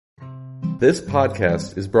This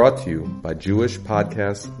podcast is brought to you by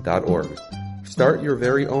JewishPodcasts.org. Start your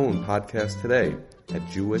very own podcast today at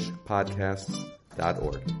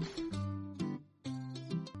JewishPodcasts.org.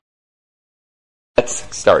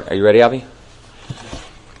 Let's start. Are you ready, Avi?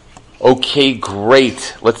 Okay,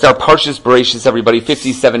 great. Let's start Parshas Breishis, everybody,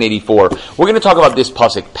 5784. We're going to talk about this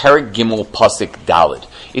pasuk, Perek Gimel pasuk Daled.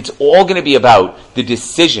 It's all going to be about the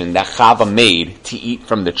decision that Chava made to eat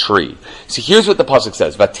from the tree. So here's what the pasuk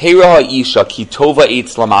says: Vatera ha'isha ki tova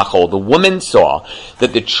eitz lamachol. The woman saw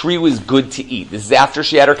that the tree was good to eat. This is after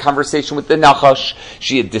she had her conversation with the Nachash.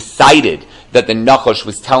 She had decided that the Nachash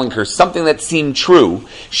was telling her something that seemed true.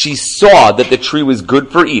 She saw that the tree was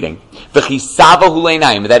good for eating. V'chisava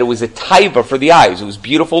huleinaim, that it was a taiva for the eyes. It was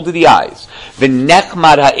beautiful to the eyes.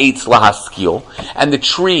 V'nechmad ha'etz lahaskil, and the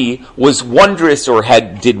tree was wondrous, or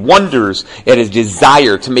did wonders at his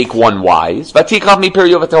desire to make one wise. V'tikach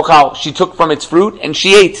miperio v'tochal, she took from its fruit and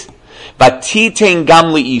she ate. V'titen gam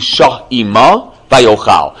li'isha ima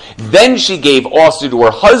v'yochal, then she gave also to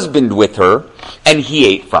her husband with her, and he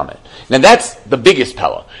ate from it. Now that's the biggest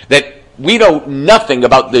pella, that we know nothing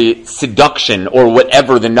about the seduction or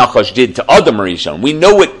whatever the Nachash did to Adam Rishon. We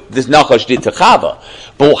know what this Nachash did to Chava.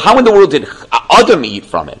 But how in the world did Adam eat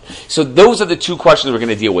from it? So those are the two questions we're going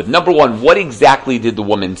to deal with. Number one, what exactly did the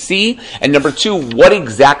woman see? And number two, what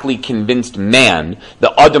exactly convinced man,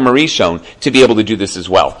 the Adam Rishon, to be able to do this as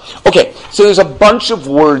well? Okay, so there's a bunch of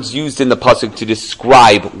words used in the pasuk to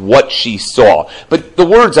describe what she saw. But the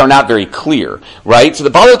words are not very clear, right? So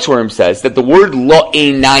the Baal HaTurim says that the word lo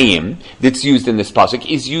einayim that's used in this pasuk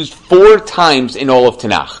is used 4 times in all of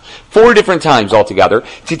Tanakh. 4 different times altogether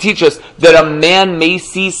to teach us that a man may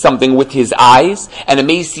see something with his eyes and it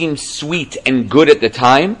may seem sweet and good at the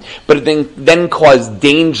time, but it then cause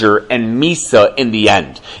danger and misa in the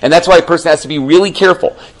end. And that's why a person has to be really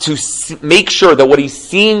careful to make sure that what he's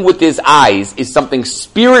seeing with his eyes is something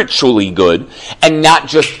spiritually good and not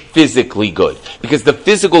just physically good. Because the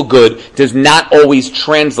physical good does not always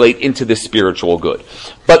translate into the spiritual good.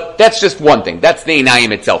 But that's just one thing. That's the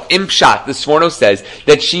Einayim itself. In Pshat, the Sforno says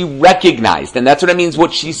that she recognized, and that's what it means,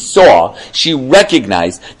 what she saw, she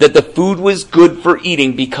recognized that the food was good for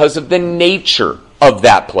eating because of the nature of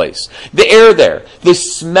that place. The air there, the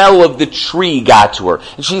smell of the tree got to her.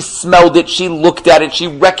 And she smelled it, she looked at it, she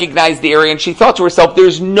recognized the area, and she thought to herself,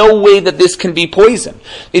 there's no way that this can be poison.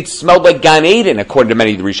 It smelled like Gan Eden, according to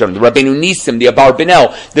many of the Rishonim. The Rabbeinu Nisim, the Abar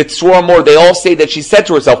Binel, the Tzur Mor, they all say that she said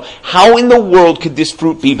to herself, how in the world could this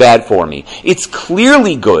fruit be bad for me? It's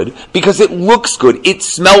clearly good because it looks good, it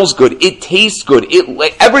smells good, it tastes good,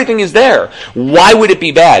 everything is there. Why would it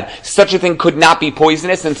be bad? Such a thing could not be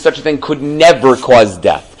poisonous, and such a thing could never cause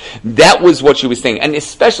death. That was what she was saying, and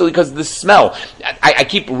especially because of the smell. I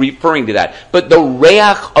keep referring to that, but the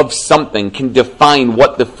reach of something can define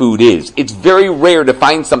what the food is. It's very rare to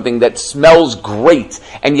find something that smells great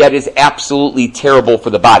and yet is absolutely terrible for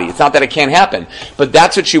the body. It's not that it can't happen, but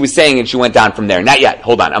that's what she was saying, and she went on from there. Not yet.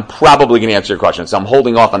 Hold on. I'm probably going to answer your question, so I'm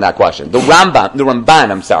holding off on that question. The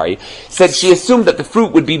Ramban, said she assumed that the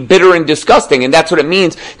fruit would be bitter and disgusting, and that's what it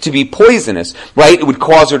means to be poisonous, right? It would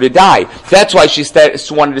cause her to die. That's why she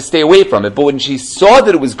wanted to stay away from it. But when she saw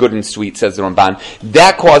that it was good and sweet, says the Ramban,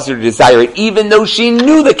 that caused her to desire it, even though she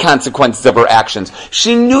knew the consequences of her actions.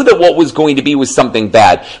 She knew that what was going to be was something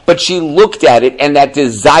bad. But she looked at it, and that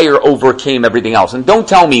desire overcame everything else. And don't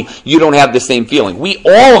tell me you don't have the same feeling. We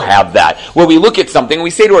all have that. Where we look at something and we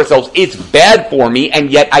say to ourselves, it's bad for me, and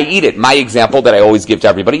yet I eat it. My example that I always give to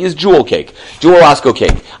everybody is jewel cake. Jewel Osco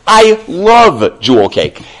cake. I love jewel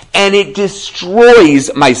cake. And it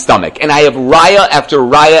destroys my stomach. And I have raya after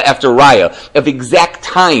raya after raya of exact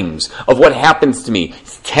times of what happens to me.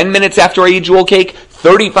 10 minutes after I eat jewel cake,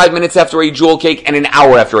 35 minutes after I eat jewel cake, and an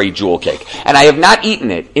hour after I eat jewel cake. And I have not eaten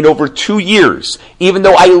it in over 2 years, even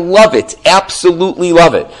though I love it, absolutely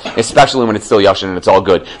love it, especially when it's still yashin and it's all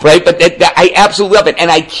good, right? But I absolutely love it, and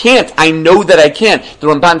I can't. I know that I can't. The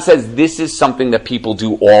Ramban says this is something that people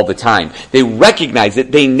do all the time. They recognize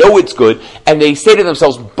it, they know it's good, and they say to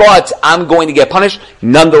themselves, but I'm going to get punished,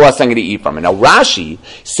 nonetheless I'm going to eat from it. Now Rashi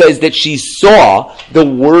says that she saw the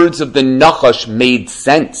words of the Nachash made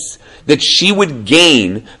sense, that she would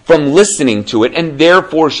gain from listening to it, and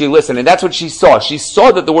therefore she listened. And that's what she saw. She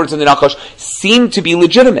saw that the words of the Nachash seemed to be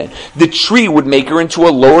legitimate. The tree would make her into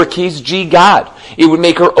a lowercase g God. It would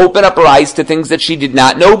make her open up her eyes to things that she did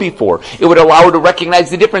not know before. It would allow her to recognize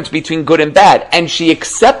the difference between good and bad. And she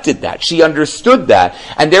accepted that. She understood that.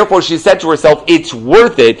 And therefore she said to herself, it's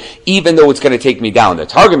worth it, even though it's going to take me down. The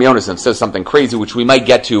Targum Yonasan says something crazy, which we might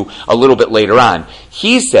get to a little bit later on.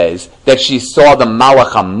 He says that she saw the Malach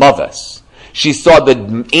HaMavas. she saw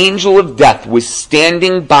the angel of death was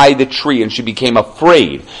standing by the tree, and she became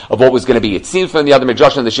afraid of what was going to be. It seems from the other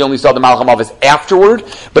Midrashim that she only saw the Malach HaMavis afterward,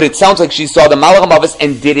 but it sounds like she saw the Malach HaMavis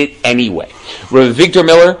and did it anyway. Rabbi Victor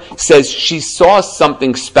Miller says she saw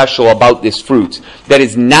something special about this fruit that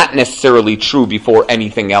is not necessarily true before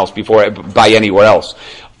anything else, by anywhere else.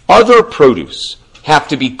 Other produce have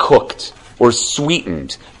to be cooked or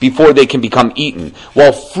sweetened before they can become eaten,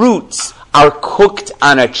 while fruits are cooked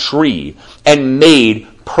on a tree and made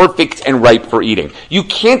perfect and ripe for eating. You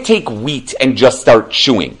can't take wheat and just start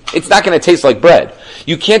chewing. It's not going to taste like bread.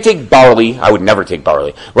 You can't take barley. I would never take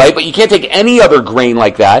barley, right? But you can't take any other grain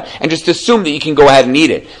like that and just assume that you can go ahead and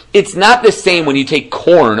eat it. It's not the same when you take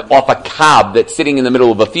corn off a cob that's sitting in the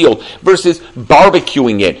middle of a field versus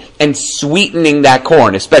barbecuing it and sweetening that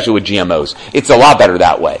corn, especially with GMOs. It's a lot better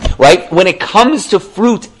that way, right? When it comes to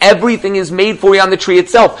fruit, everything is made for you on the tree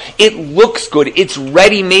itself. It looks good. It's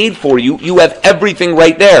ready made for you. You have everything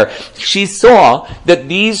right there. She saw that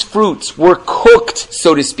these fruits were cooked,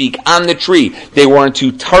 so to speak, on the tree. They weren't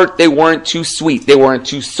too tart. They weren't too sweet. They weren't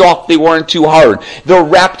too soft. They weren't too hard. They're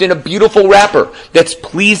wrapped in a beautiful wrapper that's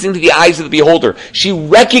pleasing to the eyes of the beholder. She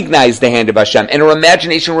recognized the hand of Hashem, and her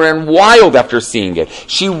imagination ran wild after seeing it.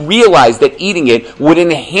 She realized that eating it would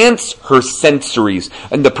enhance her sensories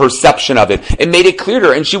and the perception of it. It made it clear to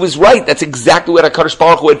her, and she was right. That's exactly what HaKadosh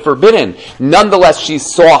Baruch Hu had forbidden. Nonetheless, she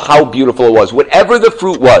saw how beautiful it was. Whatever the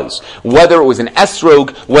fruit was, whether it was an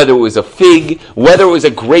esrog, whether it was a fig, whether it was a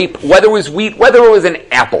grape, whether it was wheat, whether it was an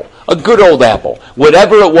apple, a good old apple,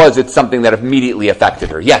 whatever it was, it's something that immediately affected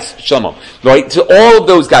her. Yes, Shlomo. Right? So all of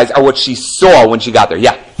those guys are what she saw when she got there.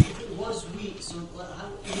 Yeah. It was wheat, so how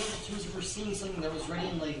she was foreseeing something that was ready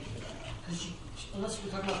and because unless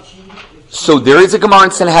we're talking about cheese. So there is a Gemara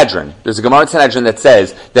in Sanhedrin. There's a Gemara in Sanhedrin that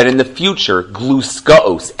says that in the future,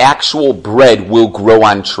 gluskaos, actual bread, will grow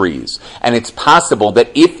on trees. And it's possible that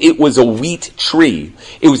if it was a wheat tree,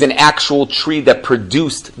 it was an actual tree that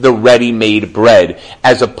produced the ready-made bread,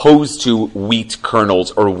 as opposed to wheat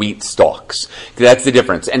kernels or wheat stalks. That's the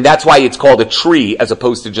difference. And that's why it's called a tree as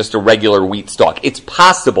opposed to just a regular wheat stalk. It's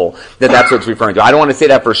possible that that's what it's referring to. I don't want to say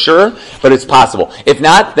that for sure, but it's possible. If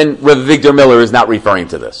not, then Rav Victor Miller is not referring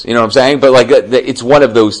to this. You know what I'm saying? But it's one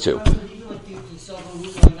of those two. Even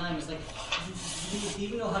do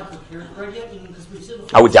you know how to prepare bread yet?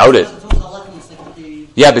 I would doubt it.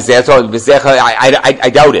 Yeah, I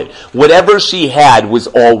doubt it. Whatever she had was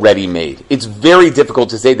already made. It's very difficult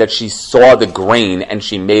to say that she saw the grain and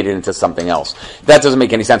she made it into something else. That doesn't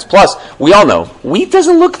make any sense. Plus, we all know, wheat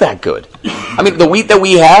doesn't look that good. I mean, the wheat that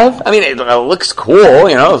we have, it looks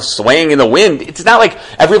cool, swaying in the wind. It's not like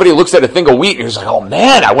everybody looks at a thing of wheat and is like, oh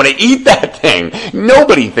man, I want to eat that thing.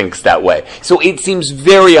 Nobody thinks that way. So it seems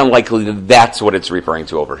very unlikely that that's what it's referring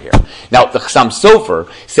to over here. Now, the Chassam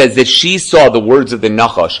Sofer says that she saw the words of the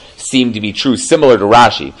Nachash seem to be true, similar to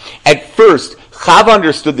Rashi. At first, Chava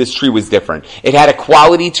understood this tree was different. It had a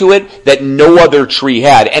quality to it that no other tree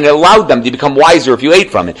had, and it allowed them to become wiser if you ate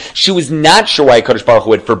from it. She was not sure why HaKadosh Baruch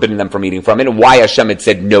Hu had forbidden them from eating from it, and why Hashem had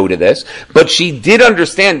said no to this, but she did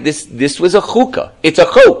understand this was a chukah. It's a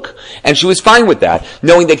chok. And she was fine with that,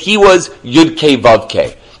 knowing that he was Yud Kei Vav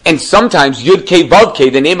Kei. And sometimes Yud Kei Vav Kei,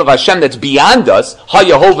 the name of Hashem that's beyond us,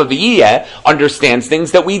 Ha-Yehovah V'yiyeh, understands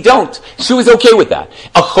things that we don't. She was okay with that.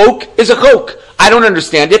 A chok is a chok. I don't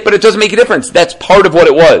understand it, but it doesn't make a difference. That's part of what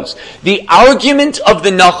it was. The argument of the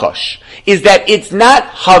Nachash is that it's not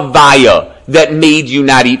Havaya that made you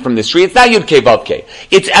not eat from this tree. It's not Yud Kei Vav Kei.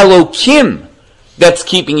 It's Elokim that's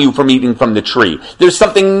keeping you from eating from the tree. There's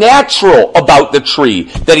something natural about the tree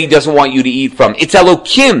that he doesn't want you to eat from. It's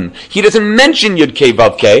Elokim. He doesn't mention Yud Kei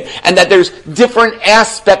Vav Kei, and that there's different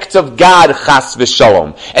aspects of God, Chas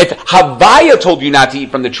v'Shalom. If Havaya told you not to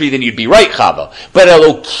eat from the tree, then you'd be right, Chava. But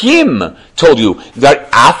Elokim told you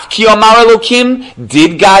that Afki Amar Elokim,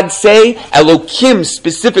 did God say? Elokim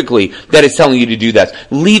specifically that is telling you to do that,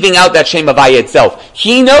 leaving out that Shem Havaya itself.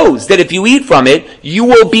 He knows that if you eat from it, you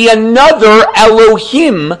will be another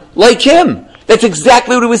Elohim like him. That's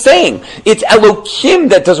exactly what he was saying. It's Elokim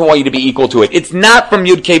that doesn't want you to be equal to it. It's not from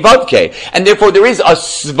Yud Kei Vav Kei. And therefore there is a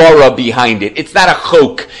svara behind it. It's not a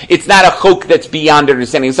chok. It's not a chok that's beyond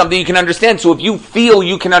understanding. It's something you can understand. So if you feel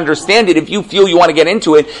you can understand it, if you feel you want to get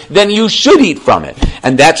into it, then you should eat from it.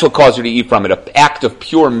 And that's what caused her to eat from it. An act of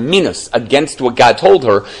pure minus against what God told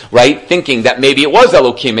her, right? Thinking that maybe it was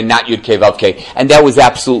Elokim and not Yud Kei Vav Kei. And that was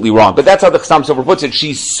absolutely wrong. But that's how the Chassam Sofer puts it.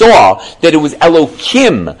 She saw that it was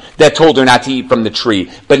Elokim that told her not to eat eat from the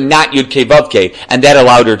tree, but not Yud Kei Vav Kei, and that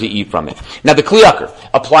allowed her to eat from it. Now the Kli Yakar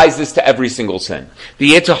applies this to every single sin.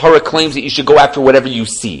 The Yetzer Hara claims that you should go after whatever you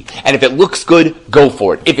see, and if it looks good, go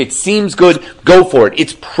for it. If it seems good, go for it.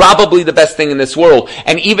 It's probably the best thing in this world,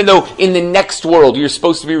 and even though in the next world you're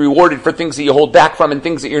supposed to be rewarded for things that you hold back from and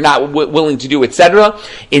things that you're not willing to do, etc.,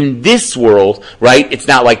 in this world, right, it's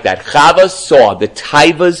not like that. Chava saw the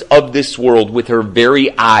taivas of this world with her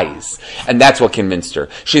very eyes, and that's what convinced her.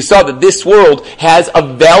 She saw that this world has a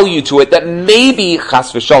value to it that maybe,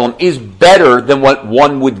 chas v'shalom, is better than what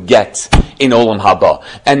one would get in Olam Haba.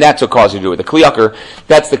 And that's what caused her to do it. The Kli Yakar,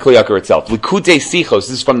 that's the Kli Yakar itself. Likutei Sichos, this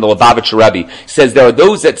is from the Lubavitcher Rebbe, says there are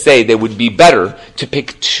those that say they would be better to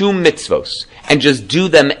pick 2 mitzvos and just do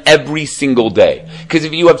them every single day. Because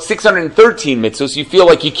if you have 613 mitzvos, you feel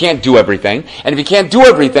like you can't do everything. And if you can't do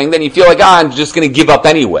everything, then you feel like, I'm just going to give up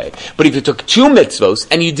anyway. But if you took 2 mitzvos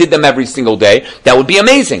and you did them every single day, that would be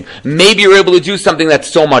amazing. Maybe you're able to do something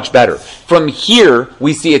that's so much better. From here,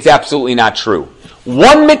 we see it's absolutely not true.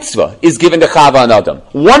 1 mitzvah is given to Chava and Adam.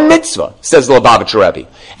 1 mitzvah, says the Lubavitcher Rebbe.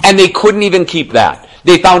 And they couldn't even keep that.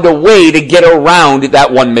 They found a way to get around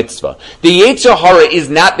that 1 mitzvah. The Yetzer Hara is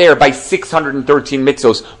not there by 613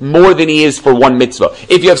 mitzvahs more than he is for 1 mitzvah.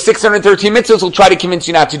 If you have 613 mitzvahs, he'll try to convince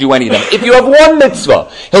you not to do any of them. If you have 1 mitzvah,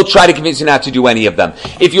 he'll try to convince you not to do any of them.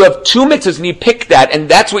 If you have 2 mitzvahs and you pick that and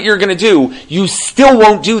that's what you're going to do, you still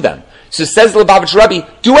won't do them. So says the Lubavitcher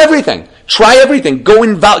Rebbe, do everything. Try everything.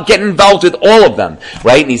 Get involved with all of them.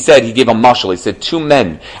 Right? And he gave a mashal. He said 2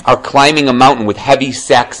 men are climbing a mountain with heavy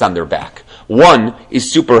sacks on their back. One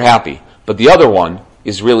is super happy, but the other one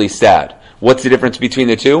is really sad. What's the difference between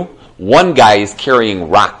the 2? One guy is carrying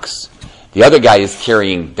rocks. The other guy is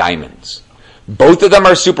carrying diamonds. Both of them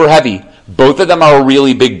are super heavy. Both of them are a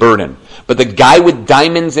really big burden. But the guy with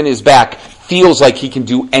diamonds in his back feels like he can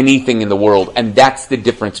do anything in the world, and that's the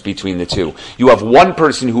difference between the 2. You have one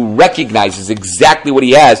person who recognizes exactly what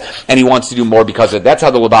he has, and he wants to do more because of it. That's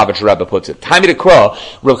how the Lubavitcher Rebbe puts it. Time to Kra,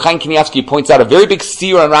 Reb Chaim Kanievsky points out a very big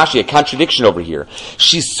steer on Rashi, a contradiction over here.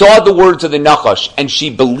 She saw the words of the Nachash, and she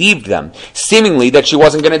believed them, seemingly that she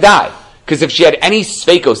wasn't going to die. Because if she had any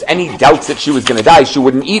sveikos, any doubts that she was going to die, she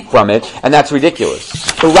wouldn't eat from it, and that's ridiculous.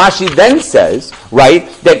 But Rashi then says, right,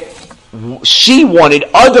 that she wanted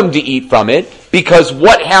Adam to eat from it, because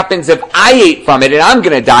what happens if I ate from it and I'm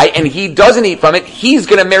going to die, and he doesn't eat from it, he's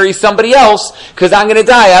going to marry somebody else, because I'm going to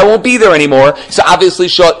die, I won't be there anymore. So obviously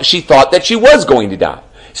she thought that she was going to die.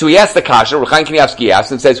 So he asked the kasha, Reb Chaim Kanievsky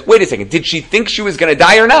asked and says, wait a second, did she think she was going to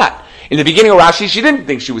die or not? In the beginning of Rashi, she didn't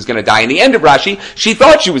think she was going to die. In the end of Rashi, she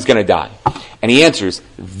thought she was going to die. And he answers,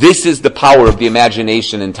 this is the power of the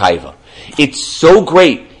imagination in Taiva. It's so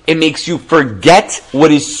great, it makes you forget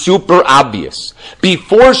what is super obvious.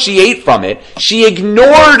 Before she ate from it, she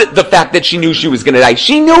ignored the fact that she knew she was going to die.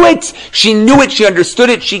 She knew it. She knew it. She understood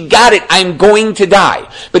it. She got it. I'm going to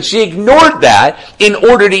die. But she ignored that in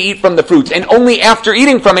order to eat from the fruits. And only after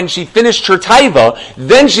eating from it, and she finished her taiva,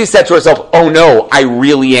 then she said to herself, oh no, I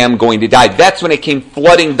really am going to die. That's when it came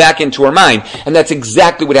flooding back into her mind. And that's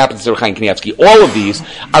exactly what happens to Reb Chaim Kanievsky. All of these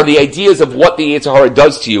are the ideas of what the Yetzer Hara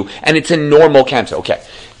does to you, and it's a normal cancer. Okay.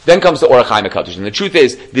 Then comes the Orach Chaim HaKadosh. And the truth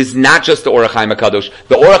is, this is not just the Orach Chaim HaKadosh.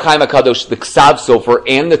 The Orach Chaim HaKadosh, the Ksav Sofer,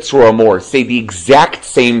 and the Tzura Mor say the exact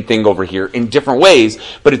same thing over here in different ways,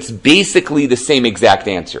 but it's basically the same exact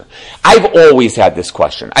answer. I've always had this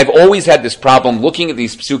question. I've always had this problem looking at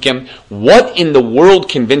these psukim. What in the world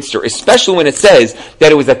convinced her, especially when it says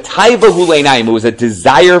that it was a taiva huleinayim, it was a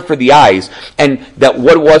desire for the eyes, and that,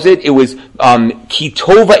 what was it? It was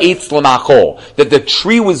kitova eitz lamachol, that the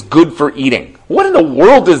tree was good for eating. What in the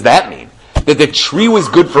world does that mean? That the tree was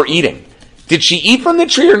good for eating? Did she eat from the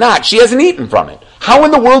tree or not? She hasn't eaten from it. How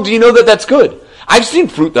in the world do you know that that's good? I've seen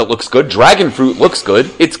fruit that looks good. Dragon fruit looks good.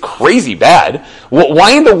 It's crazy bad.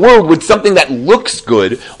 Why in the world would something that looks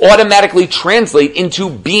good automatically translate into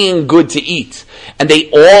being good to eat? And they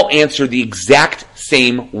all answer the exact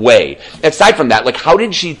same way. Aside from that, like, how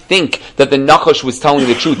did she think that the Nachash was telling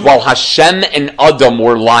the truth while Hashem and Adam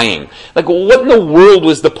were lying? Like, what in the world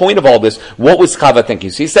was the point of all this? What was Chava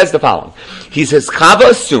thinking? So he says the following. He says, Chava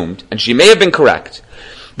assumed, and she may have been correct,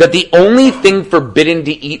 that the only thing forbidden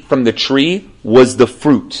to eat from the tree was the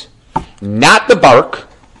fruit, not the bark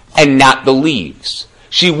and not the leaves.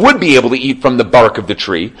 She would be able to eat from the bark of the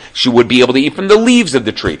tree. She would be able to eat from the leaves of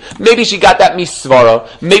the tree. Maybe she got that misvara.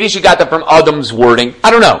 Maybe she got that from Adam's wording.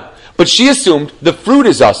 I don't know. But she assumed the fruit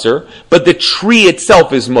is usher, but the tree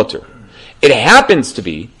itself is mutter. It happens to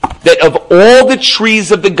be that of all the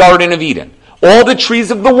trees of the Garden of Eden, all the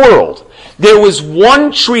trees of the world, there was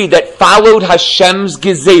one tree that followed Hashem's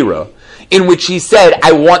gezerah, in which he said,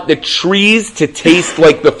 I want the trees to taste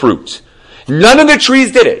like the fruit. None of the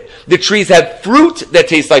trees did it. The trees had fruit that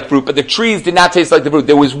tastes like fruit, but the trees did not taste like the fruit.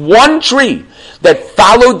 There was one tree that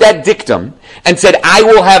followed that dictum and said, I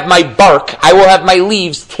will have my bark, I will have my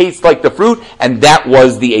leaves taste like the fruit, and that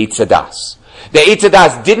was the Eitz Hadas. The Eitz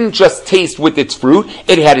Hadas didn't just taste with its fruit,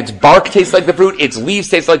 it had its bark taste like the fruit, its leaves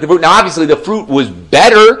taste like the fruit. Now obviously the fruit was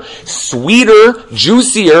better, sweeter,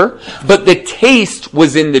 juicier, but the taste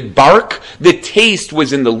was in the bark, the taste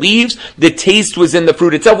was in the leaves, the taste was in the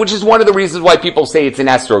fruit itself, which is one of the reasons why people say it's an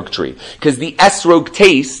esrog tree. Because the esrog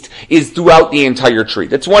taste is throughout the entire tree.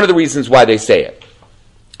 That's one of the reasons why they say it.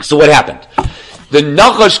 So what happened? The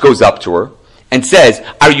Nachash goes up to her and says,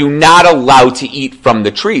 are you not allowed to eat from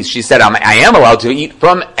the trees? She said, I am allowed to eat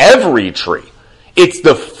from every tree. It's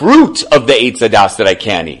the fruit of the Eitz Hadas that I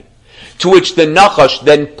can't eat. To which the Nachash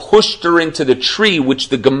then pushed her into the tree, which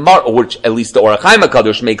the Gemara, which at least the Orach Chaim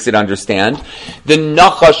HaKadosh makes it understand, the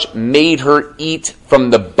Nachash made her eat from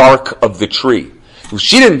the bark of the tree.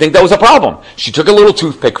 She didn't think that was a problem. She took a little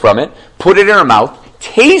toothpick from it, put it in her mouth,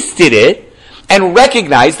 tasted it, and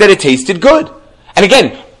recognized that it tasted good. And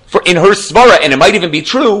again, in her svara, and it might even be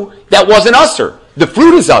true, that wasn't usher. The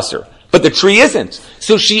fruit is usher, but the tree isn't.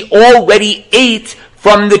 So she already ate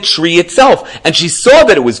from the tree itself, and she saw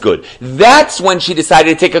that it was good. That's when she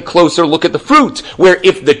decided to take a closer look at the fruit, where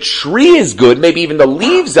if the tree is good, maybe even the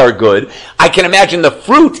leaves are good, I can imagine the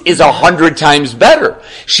fruit is 100 times better.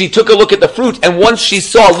 She took a look at the fruit, and once she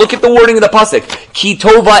saw, look at the wording of the pasuk, ki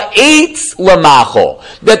tova eitz lamachol,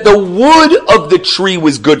 that the wood of the tree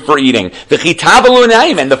was good for eating. The chitava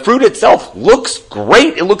l'unayim, and the fruit itself looks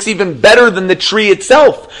great. It looks even better than the tree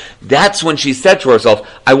itself. That's when she said to herself,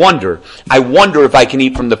 I wonder if I can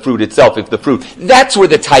eat from the fruit itself, if the fruit. That's where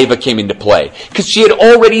the taiva came into play. Because she had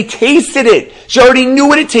already tasted it. She already knew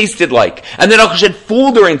what it tasted like. And then Akash had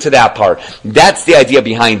fooled her into that part. That's the idea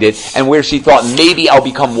behind it, and where she thought, maybe I'll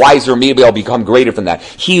become wiser, maybe I'll become greater from that.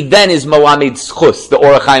 He then is Melamed Schus, the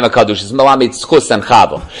Orach Chaim HaKadosh, is Melamed Schus and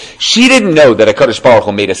Chava. She didn't know that HaKadosh Baruch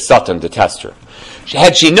Hu made a satan to test her.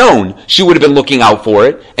 Had she known, she would have been looking out for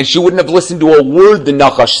it, and she wouldn't have listened to a word the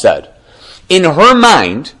Nachash said. In her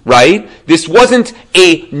mind, right, this wasn't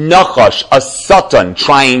a Nachash, a Satan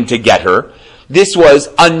trying to get her. This was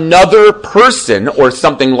another person, or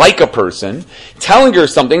something like a person, telling her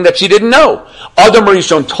something that she didn't know. Adam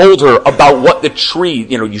Rishon told her about what the tree,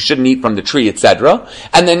 you shouldn't eat from the tree, etc.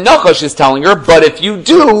 And then Nachash is telling her, but if you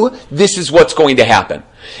do, this is what's going to happen.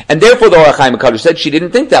 And therefore the Orach Chaim HaKadosh said she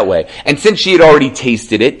didn't think that way. And since she had already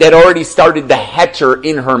tasted it, that already started the heter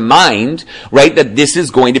in her mind, right, that this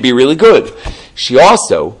is going to be really good. She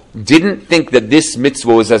also didn't think that this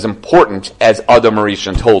mitzvah was as important as Adam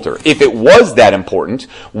Rishon told her. If it was that important,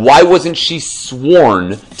 why wasn't she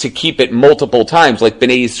sworn to keep it multiple times like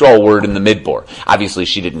Bnei Yisrael were in the Midbar? Obviously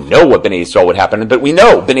she didn't know what Bnei Yisrael would happen, but we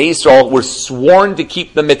know Bnei Yisrael were sworn to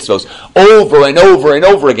keep the mitzvahs over and over and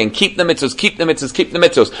over again. Keep the mitzvahs, keep the mitzvahs, keep the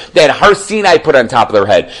mitzvahs. They had Har Sinai put on top of their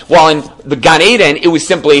head. While in the Gan Eden, it was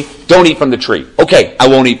simply, don't eat from the tree. Okay, I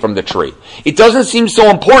won't eat from the tree. It doesn't seem so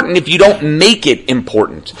important if you don't make it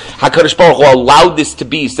important. HaKadosh Baruch Hu allowed this to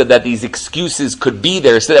be so that these excuses could be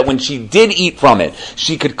there, so that when she did eat from it,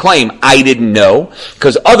 she could claim, I didn't know,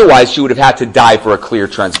 because otherwise she would have had to die for a clear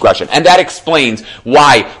transgression. And that explains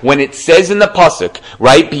why, when it says in the pasuk,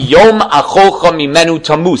 right, Biyom acholcha mimenu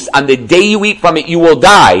tamus, on the day you eat from it, you will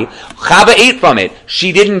die. Chava ate from it.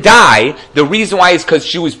 She didn't die. The reason why is because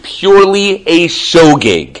she was purely a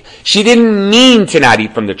shogeg. She didn't mean to not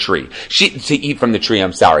eat from the tree. She thought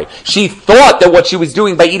that what she was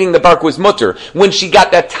doing by eating the bark was mutter. When she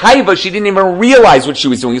got that taiva, she didn't even realize what she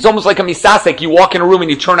was doing. It's almost like a misasek. You walk in a room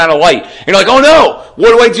and you turn on a light. And you're like, oh no,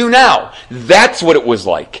 what do I do now? That's what it was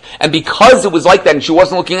like. And because it was like that and she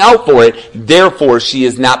wasn't looking out for it, therefore she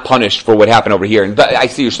is not punished for what happened over here. And I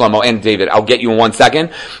see you, Shlomo and David. I'll get you in 1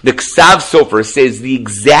 second. The Ksav Sofer says the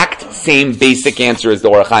exact same basic answer as the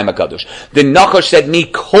Orach Chaim HaKadosh. The Nachash said,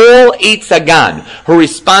 Mikol Eitz Hagan. Her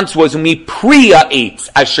response was, Mi Priya Eitz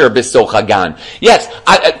Asher Besoch Hagan. Yes,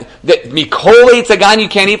 Mikol Eitz Hagan you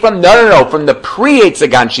can't eat from? No. From the Pri Eitz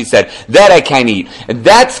Hagan, she said, that I can't eat. And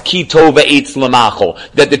that's Ki Tova Eitz Lamachol.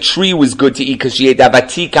 That the tree was good to eat because she ate that.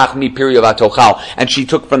 Vatikach Mi Priya Vatochal. And she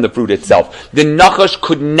took from the fruit itself. The Nachash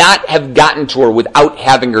could not have gotten to her without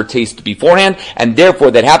having her taste beforehand, and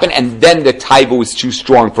therefore that happened, and then the taiva was too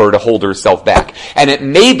strong for her to hold herself back. And it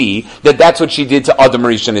may be that that's what she did to Adam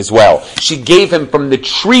Rishon as well. She gave him from the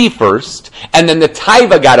tree first, and then the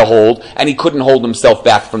taiva got a hold, and he couldn't hold himself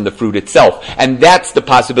back from the fruit itself. And that's the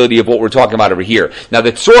possibility of what we're talking about over here. Now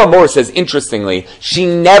the Tzorah Mor says, interestingly, she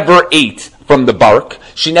never ate from the bark.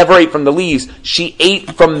 She never ate from the leaves. She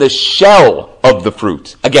ate from the shell of the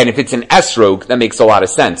fruit. Again, if it's an esrog, that makes a lot of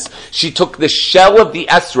sense. She took the shell of the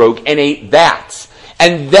esrog and ate that.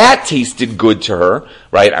 And that tasted good to her,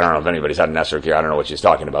 right? I don't know if anybody's had an esrog here. I don't know what she's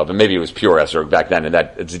talking about, but maybe it was pure esrog back then, and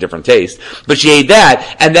that it's a different taste. But she ate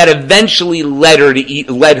that, and that eventually led her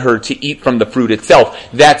to eat from the fruit itself.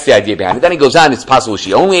 That's the idea behind it. Then he goes on. It's possible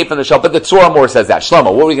she only ate from the shell, but the Torah more says that. Shlomo,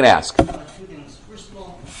 what were we going to ask? Two things. First of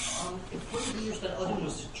all, if one believes that Adam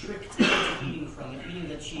was tricked into eating from it, meaning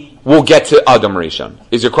that she... We'll get to Adam Rishon.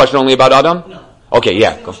 Is your question only about Adam? No. Okay,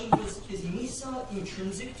 yeah. Go. Is Misa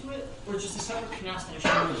intrinsic to it, or just a separate knas that she...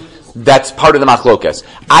 That's part of the machlokes.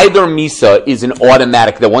 Either Misa is an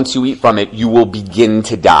automatic that once you eat from it, you will begin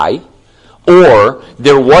to die, or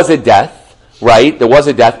there was a death, right? There was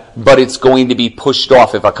a death, but it's going to be pushed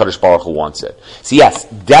off if HaKadosh Baruch Hu wants it. So yes,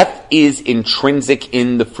 death is intrinsic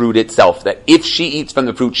in the fruit itself, that if she eats from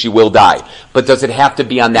the fruit, she will die. But does it have to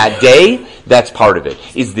be on that day? That's part of it.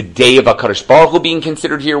 Is the day of HaKadosh Baruch Hu being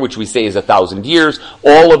considered here, which we say is 1,000 years?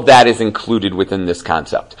 All of that is included within this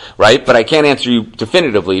concept, right? But I can't answer you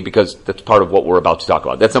definitively because that's part of what we're about to talk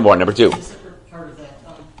about. That's number one. Number two. A separate part of that.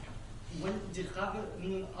 When did Chava,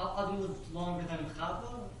 meaning Adam lived longer than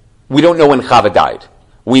Chava? We don't know when Chava died.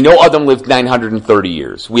 We know Adam lived 930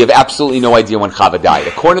 years. We have absolutely no idea when Chava died.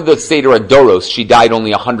 According to the Seder Adoros, she died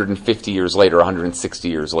only 150 years later, 160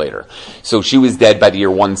 years later. So she was dead by the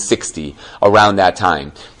year 160, around that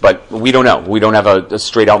time. But we don't know. We don't have a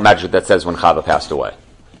straight-out measure that says when Chava passed away.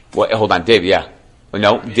 Well, hold on, Dave, yeah.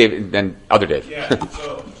 No, Dave, then other Dave. Yeah,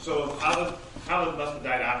 so Chava must have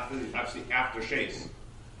died after Shais.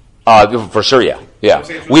 For sure, yeah.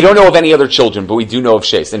 We don't know of any other children, but we do know of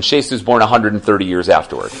Shais. And Shais was born 130 years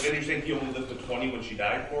afterwards. So then you're saying he only lived to 20 when she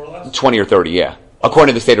died, more or less? 20 or 30, yeah.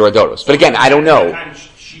 According to the Seder Adoros. But again, I don't know. At the time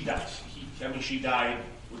she died. She died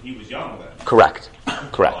when he was young then. Correct. And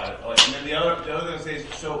then the other thing I say is,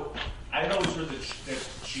 so I always heard that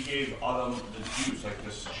she gave Adam the juice like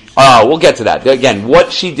this. We'll get to that. Again,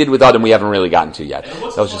 what she did with Adam, we haven't really gotten to yet. That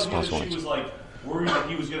was just possible. She was like worried that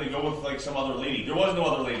he was going to go with like some other lady. There was no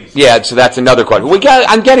other ladies. Yeah, so that's another question.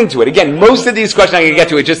 I'm getting to it. Again, most of these questions I'm going to get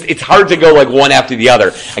to. It's hard to go like one after the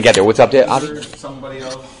other. I get there. What's up there? Is there somebody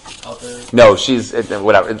else out there? No, she's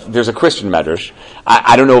whatever. There's a Christian medrash.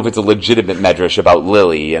 I don't know if it's a legitimate medrash about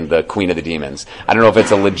Lily and the Queen of the Demons. I don't know if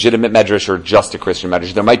it's a legitimate medrash or just a Christian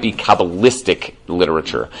medrash. There might be Kabbalistic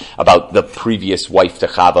literature about the previous wife to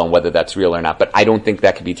Chava and whether that's real or not, but I don't think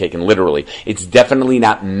that could be taken literally. It's definitely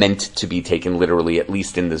not meant to be taken literally, at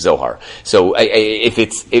least in the Zohar. So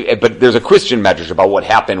but there's a Christian medrash about what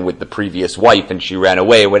happened with the previous wife and she ran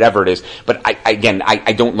away, whatever it is. But I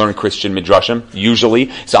don't learn Christian midrashim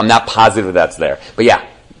usually, so I'm not positive that's there. But yeah,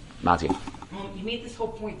 Mati. You made this whole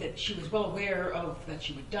point that she was well aware of that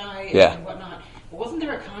she would die and whatnot. But wasn't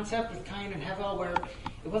there a concept with Cain and Hevel where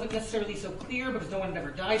it wasn't necessarily so clear because no one had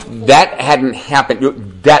ever died before? That hadn't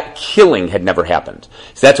happened. That killing had never happened.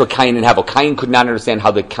 So that's what Cain and Hevel. Cain could not understand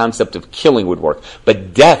how the concept of killing would work.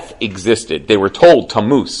 But death existed. They were told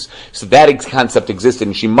tamus. So that concept existed,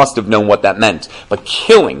 and she must have known what that meant. But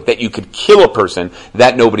killing, that you could kill a person,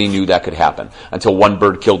 that nobody knew that could happen until one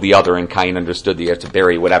bird killed the other, and Cain understood that you have to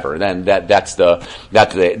bury whatever. Then that's the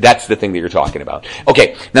thing that you're talking about.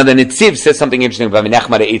 Okay, now the Netziv says something interesting about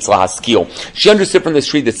Menachma de Eitz Lahaskil. She understood from this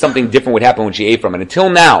tree that something different would happen when she ate from it. Until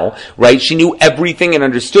now, right, she knew everything and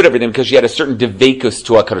understood everything because she had a certain devekus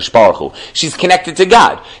to HaKadosh Baruch Hu. She's connected to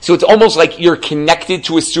God. So it's almost like you're connected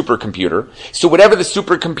to a supercomputer. So whatever the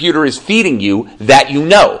supercomputer is feeding you, that you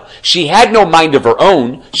know. She had no mind of her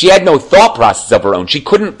own. She had no thought process of her own. She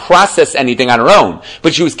couldn't process anything on her own.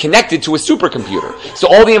 But she was connected to a supercomputer. So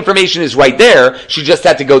all the information is right there. She just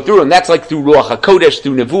had to go through it. And that's like through Ruach HaKodesh,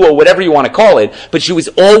 through Nevuah, whatever you want to call it. But she was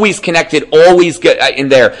always connected, always in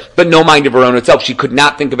there, but no mind of her own itself. She could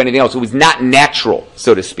not think of anything else. It was not natural,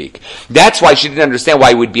 so to speak. That's why she didn't understand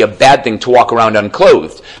why it would be a bad thing to walk around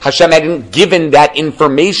unclothed. Hashem hadn't given that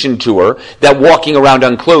information to her that walking around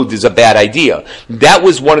unclothed is a bad idea. That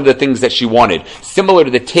was one of the things that she wanted. Similar to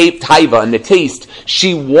the taiva and the taste,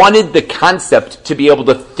 she wanted the concept to be able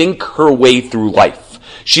to think her way through life.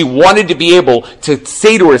 She wanted to be able to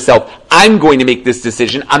say to herself, I'm going to make this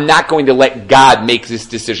decision. I'm not going to let God make this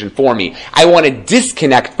decision for me. I want to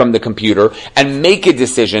disconnect from the computer and make a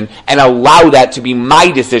decision and allow that to be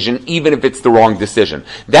my decision, even if it's the wrong decision.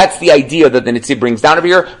 That's the idea that the Netziv brings down over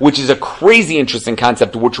here, which is a crazy interesting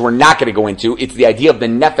concept, which we're not going to go into. It's the idea of the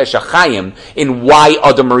Nefesh HaChaim in why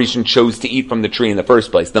Adam Rishon chose to eat from the tree in the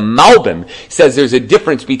first place. The Malbim says there's a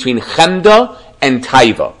difference between Chemda and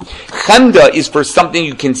taiva. Chemda is for something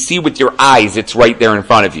you can see with your eyes. It's right there in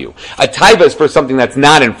front of you. A taiva is for something that's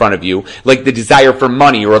not in front of you, like the desire for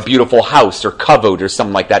money or a beautiful house or kavod or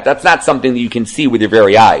something like that. That's not something that you can see with your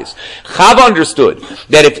very eyes. Chava understood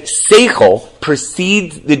that if seichel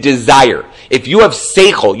precedes the desire, if you have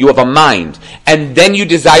seichel, you have a mind, and then you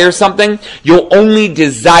desire something, you'll only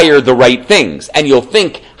desire the right things, and you'll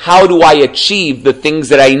think, how do I achieve the things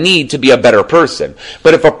that I need to be a better person?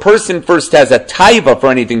 But if a person first has a taiva for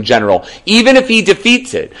anything general, even if he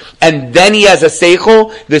defeats it, and then he has a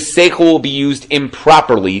seichel, the seichel will be used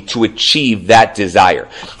improperly to achieve that desire,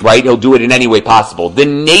 right? He'll do it in any way possible. The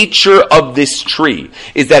nature of this tree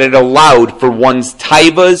is that it allowed for one's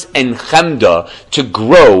taivas and chemda to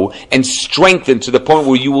grow and strengthen to the point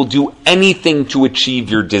where you will do anything to achieve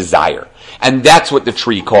your desire. And that's what the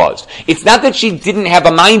tree caused. It's not that she didn't have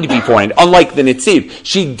a mind beforehand, unlike the Nitziv.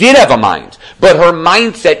 She did have a mind, but her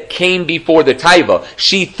mindset came before the taiva.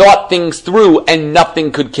 She thought things through, and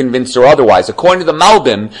nothing could convince her otherwise. According to the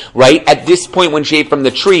Malbim, right, at this point when she ate from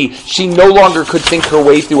the tree, she no longer could think her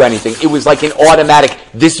way through anything. It was like an automatic,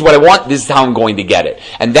 this is what I want, this is how I'm going to get it.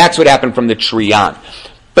 And that's what happened from the tree on.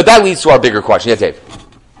 But that leads to our bigger question. Yes, Dave?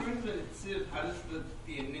 How does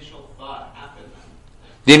the initial thought happen?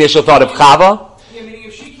 The initial thought of Chava? Yeah, meaning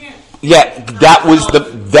if she can't... Yeah, that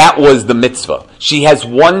was the mitzvah. She has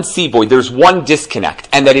one sevoid. There's one disconnect,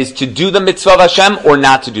 and that is to do the mitzvah of Hashem or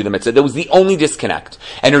not to do the mitzvah. That was the only disconnect.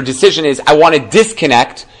 And her decision is, I want to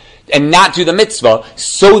disconnect and not do the mitzvah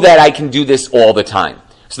so that I can do this all the time.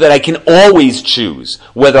 So that I can always choose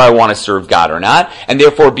whether I want to serve God or not, and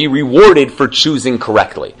therefore be rewarded for choosing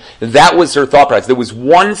correctly. That was her thought process. There was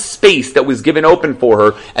one space that was given open for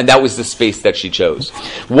her, and that was the space that she chose.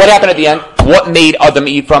 What happened at the end? What made Adam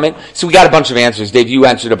eat from it? So we got a bunch of answers. Dave, you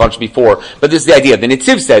answered a bunch before, but this is the idea. The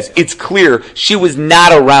Nitziv says, it's clear he was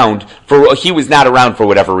not around for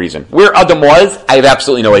whatever reason. Where Adam was, I have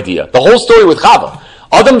absolutely no idea. The whole story with Chava,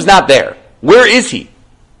 Adam's not there. Where is he?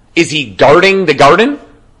 Is he guarding the garden,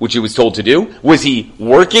 which he was told to do? Was he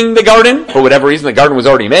working the garden? For whatever reason, the garden was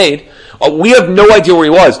already made. We have no idea where he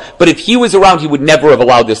was, but if he was around, he would never have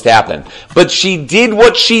allowed this to happen. But she did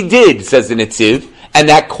what she did, says the Nitziv, and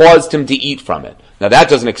that caused him to eat from it. Now that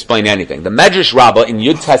doesn't explain anything. The Medrash Rabbah in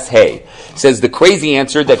Yud Tes Hey says the crazy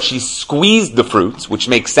answer that she squeezed the fruits, which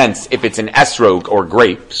makes sense if it's an esrog or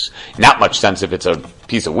grapes, not much sense if it's a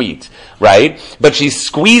piece of wheat, right? But she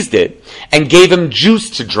squeezed it and gave him juice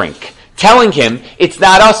to drink, telling him it's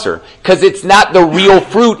not usher, because it's not the real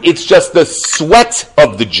fruit, it's just the sweat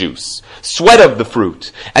of the juice, sweat of the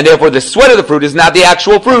fruit. And therefore the sweat of the fruit is not the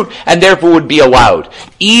actual fruit, and therefore would be allowed.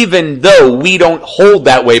 Even though we don't hold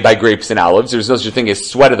that way by grapes and olives, there's no such thing as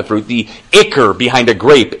sweat of the fruit. The ikr behind a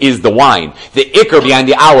grape is the wine. The ikr behind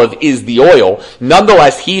the olive is the oil.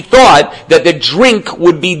 Nonetheless, he thought that the drink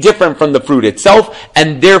would be different from the fruit itself,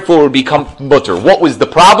 and therefore would become mutter. What was the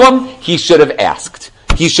problem? He should have asked.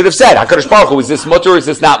 He should have said, HaKadosh Baruch Hu, is this mutter or is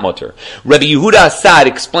this not mutter? Rabbi Yehuda Assad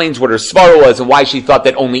explains what her svara was and why she thought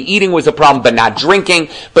that only eating was a problem but not drinking.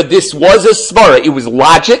 But this was a svara. It was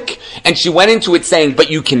logic. And she went into it saying,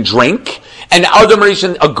 but you can drink. And Adam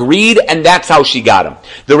Rishon agreed, and that's how she got him.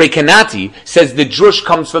 The Rekanati says the drush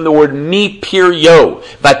comes from the word mi piryo.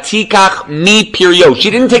 Vatikach mi piryo.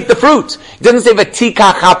 She didn't take the fruit. It doesn't say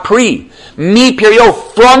vatikach hapri. Mi piryo,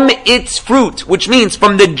 from its fruit, which means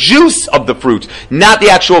from the juice of the fruit, not the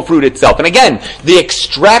actual fruit itself. And again, the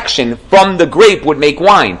extraction from the grape would make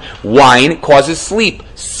wine. Wine causes sleep.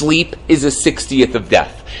 Sleep is a 60th of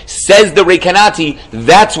death. Says the Rekanati,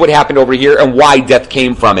 that's what happened over here and why death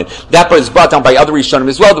came from it. That was brought down by other Rishonim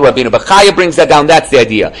as well. The Rabbeinu Bechaya brings that down. That's the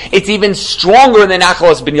idea. It's even stronger than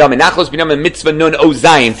Achalos Binyamin. Achalos Binyamin Mitzvah Nun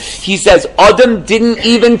Ozayin. He says, Adam didn't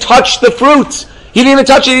even touch the fruit. He didn't even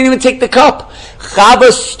touch it. He didn't even take the cup.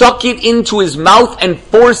 Chava stuck it into his mouth and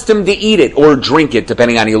forced him to eat it or drink it,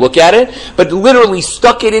 depending on how you look at it. But literally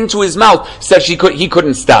stuck it into his mouth. Said he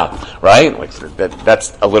couldn't stop. Right? Like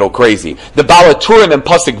that's a little crazy. The Balaturim and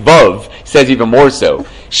Pasuk Vav says even more so.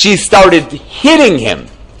 She started hitting him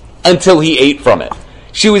until he ate from it.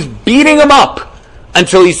 She was beating him up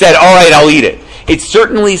until he said, "All right, I'll eat it." It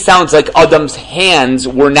certainly sounds like Adam's hands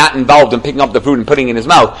were not involved in picking up the fruit and putting it in his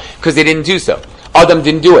mouth because they didn't do so. Adam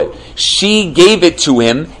didn't do it. She gave it to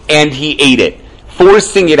him and he ate it,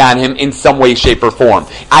 forcing it on him in some way, shape, or form.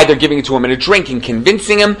 Either giving it to him in a drink and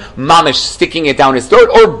convincing him, mamish sticking it down his throat,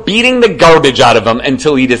 or beating the garbage out of him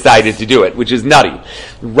until he decided to do it, which is nutty.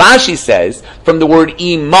 Rashi says, from the word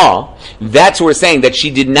ima, that's what we're saying, that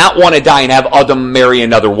she did not want to die and have Adam marry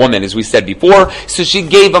another woman, as we said before, so she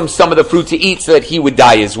gave him some of the fruit to eat so that he would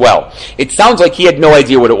die as well. It sounds like he had no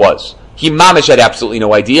idea what it was. He mamish had absolutely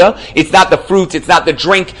no idea. It's not the fruit, it's not the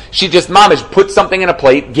drink. She just mamish put something in a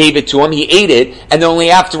plate, gave it to him, he ate it, and then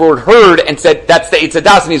only afterward heard and said, that's the Eitz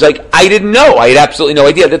Hadas, and he's like, I didn't know. I had absolutely no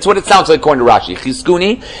idea. That's what it sounds like according to Rashi.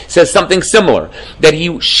 Chizkuni says something similar, that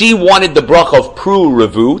she wanted the bracha of Pru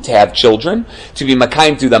Revu, to have children, to be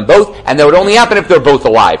Makayim through them both, and that would only happen if they're both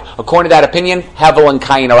alive. According to that opinion, Hevel and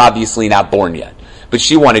Cain are obviously not born yet. But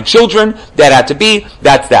she wanted children, that had to be,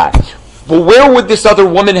 that's that. But where would this other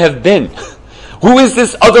woman have been? Who is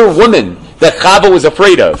this other woman that Chava was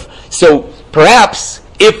afraid of? So perhaps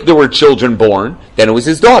if there were children born, then it was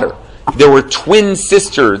his daughter. There were twin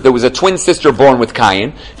sisters. There was a twin sister born with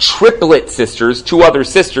Cain, triplet sisters, two other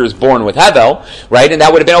sisters born with Hevel, right? And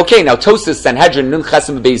that would have been okay. Now Tosas Sanhedrin Nun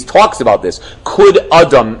Chesem Beis talks about this. Could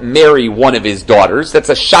Adam marry one of his daughters? That's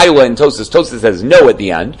a shaila in Tosas. Tosas says no at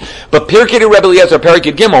the end. But Pirkei Rebbe Eliezer,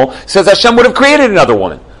 Perikid Gimel says Hashem would have created another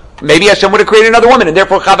woman. Maybe Hashem would have created another woman, and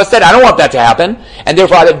therefore Chava said, I don't want that to happen, and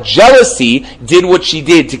therefore out of jealousy did what she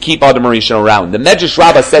did to keep Adam Rishon around. The Medrash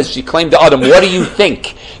Rabbah says she claimed to Adam, what do you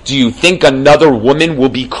think? Do you think another woman will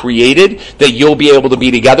be created that you'll be able to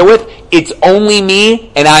be together with? It's only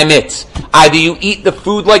me, and I'm it. Either you eat the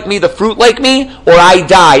food like me, the fruit like me, or I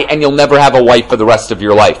die, and you'll never have a wife for the rest of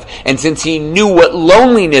your life. And since he knew what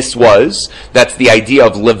loneliness was, that's the idea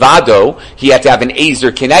of levado, he had to have an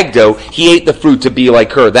ezer kenegdo, he ate the fruit to be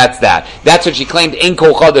like her. That's that. That's what she claimed. Ein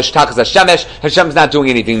kol chodesh tachas hashemesh. Hashem's not doing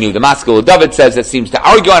anything new. The Maskil of David says, that seems to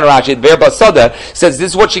argue on Rashi. Ver Basada says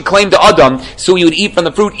this is what she claimed to Adam, so he would eat from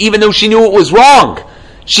the fruit, even though she knew it was wrong.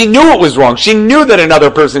 She knew it was wrong. She knew that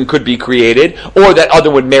another person could be created, or that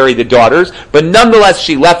Adam would marry the daughters, but nonetheless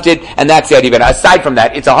she left it, and that's the idea. But aside from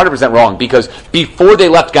that, it's 100% wrong, because before they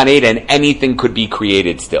left Gan Eden, anything could be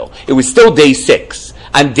created still. It was still day 6.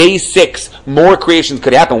 On day 6, more creations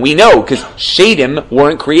could happen. We know, because Shadim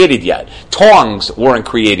weren't created yet. Tongs weren't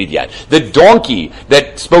created yet. The donkey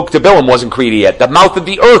that spoke to Bilam wasn't created yet. The mouth of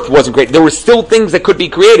the earth wasn't created. There were still things that could be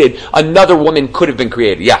created. Another woman could have been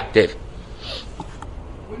created. Yeah, Dave.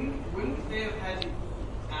 Wouldn't they have had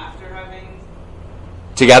after having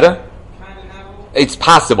Together? Cain and Hevel? It's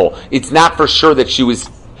possible. It's not for sure that she was...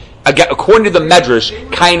 Again, according to the Medrash,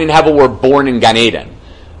 Cain and Hevel were born in Gan Eden.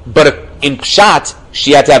 But in Pshat,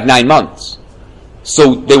 she had to have 9 months.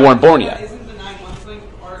 So they weren't born yet. Isn't the 9 month thing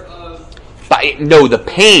part of... No, the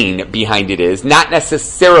pain behind it is not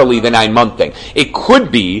necessarily the 9 month thing. It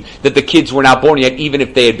could be that the kids were not born yet, even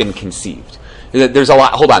if they had been conceived. There's a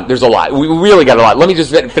lot. Hold on. There's a lot. We really got a lot. Let me just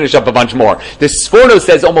finish up a bunch more. The Sforno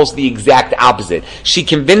says almost the exact opposite. She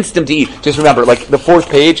convinced him to eat. Just remember, like, the 4th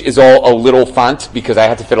page is all a little font because I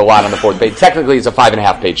had to fit a lot on the 4th page. Technically, it's a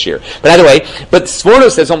 5.5 page here. But either way, but Sforno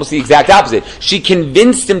says almost the exact opposite. She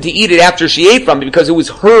convinced him to eat it after she ate from it because it was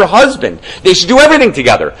her husband. They should do everything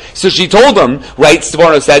together. So she told him, right,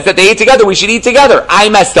 Sforno says, that they ate together. We should eat together. I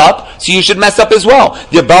messed up, so you should mess up as well.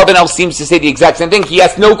 The Barbanel seems to say the exact same thing. He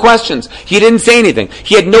asked no questions. He didn't say anything.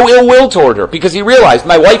 He had no ill will toward her because he realized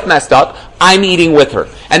my wife messed up. I'm eating with her,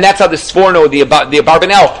 and that's how the Sforno, the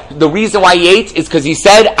Abarbanel, the reason why he ate is because he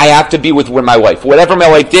said, "I have to be with my wife. Whatever my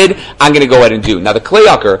wife did, I'm going to go ahead and do." Now the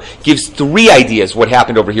Kleyaker gives 3 ideas what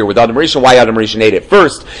happened over here with Adam Rishon, why Adam Rishon ate it.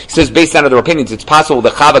 First, he says based on other opinions, it's possible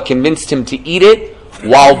that Chava convinced him to eat it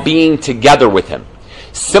while being together with him.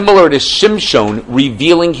 Similar to Shimshon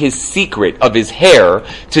revealing his secret of his hair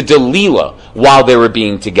to Delilah while they were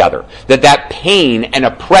being together. That pain and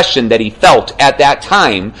oppression that he felt at that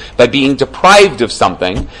time by being deprived of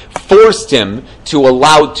something forced him to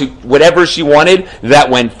allow to whatever she wanted, that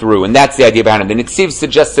went through. And that's the idea behind it. And it seems to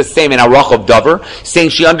suggest the same in Arach of Dover, saying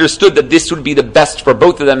she understood that this would be the best for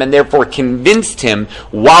both of them and therefore convinced him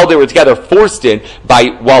while they were together, forced it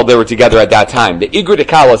while they were together at that time. The Igor de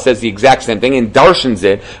Kala says the exact same thing and darshans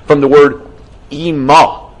it from the word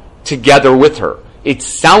ima, together with her. It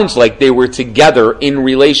sounds like they were together in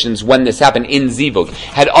relations when this happened in Zivug.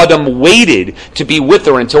 Had Adam waited to be with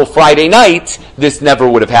her until Friday night, this never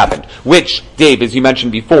would have happened. Which, Dave, as you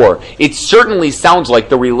mentioned before, it certainly sounds like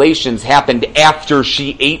the relations happened after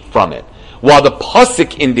she ate from it, while the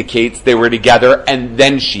pasuk indicates they were together and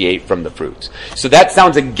then she ate from the fruit. So that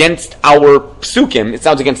sounds against our psukim. It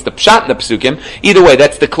sounds against the pshat in the psukim. Either way,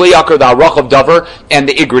 that's the Kleyaker, the Arach of Dover, and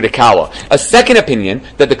the Igor de Kala. A second opinion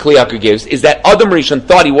that the Kleyaker gives is that Adam Rishon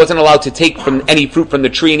thought he wasn't allowed to take from any fruit from the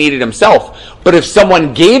tree and eat it himself. But if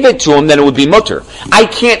someone gave it to him, then it would be mutter. I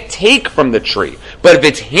can't take from the tree. But if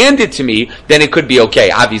it's handed to me, then it could be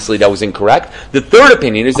okay. Obviously, that was incorrect. The third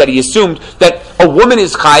opinion is that he assumed that, A woman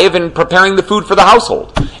is chayiv in preparing the food for the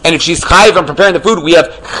household. And if she's chayiv in preparing the food, we have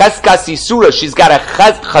cheskas yisura. She's got a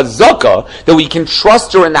chazaka that we can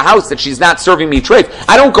trust her in the house that she's not serving me treif.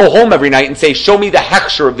 I don't go home every night and say, show me the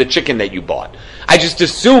hechsher of the chicken that you bought. I just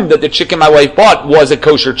assumed that the chicken my wife bought was a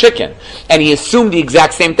kosher chicken. And he assumed the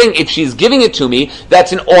exact same thing. If she's giving it to me,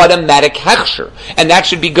 that's an automatic hechsher. And that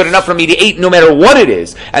should be good enough for me to eat no matter what it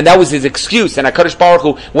is. And that was his excuse. And HaKadosh Baruch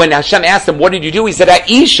Hu, when Hashem asked him, what did you do? He said,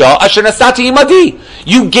 Aisha asher nasati imadi.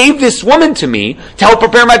 You gave this woman to me to help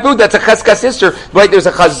prepare my food. That's a cheskas sister. Right? There's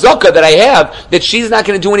a chazaka that I have that she's not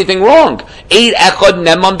going to do anything wrong. 8 echad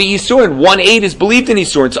neman bi-yisurin. 1/8 is believed in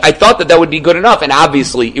Yisurin. So I thought that would be good enough. And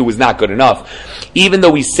obviously it was not good enough. Even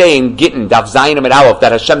though we say in Gittin, Daf Zayinim and Aleph,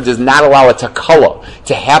 that Hashem does not allow a takala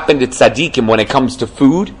to happen to tzaddikim when it comes to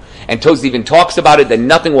food, and Tos even talks about it, that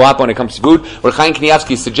nothing will happen when it comes to food, Reb Chaim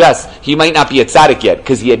Kanievsky suggests he might not be a tzaddik yet,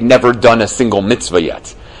 because he had never done a single mitzvah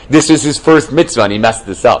yet. This was his first mitzvah, and he messed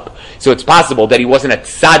this up. So it's possible that he wasn't a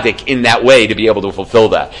tzaddik in that way to be able to fulfill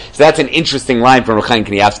that. So that's an interesting line from Reb Chaim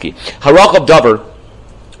Kanievsky. Harach of Dover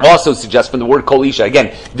also suggests from the word kol isha.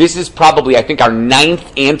 Again, this is probably, I think, our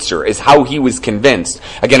 9th answer is how he was convinced.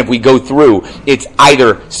 Again, if we go through, it's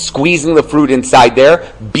either squeezing the fruit inside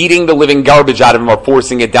there, beating the living garbage out of him, or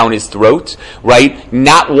forcing it down his throat, right?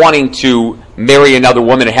 Not wanting to marry another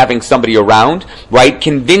woman and having somebody around, right?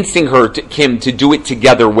 Convincing him to do it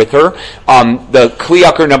together with her. The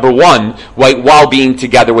kliyakar number 1, right, while being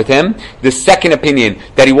together with him. The second opinion,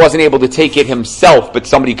 that he wasn't able to take it himself, but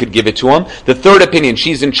somebody could give it to him. The third opinion,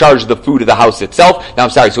 she's in charge of the food of the house itself. Now, I'm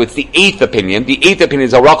sorry, so it's the 8th opinion. The 8th opinion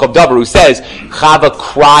is Harach of Dover, who says, Chava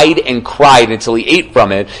cried and cried until he ate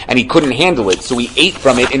from it, and he couldn't handle it, so he ate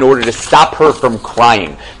from it in order to stop her from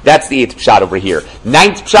crying. That's the 8th pshat over here.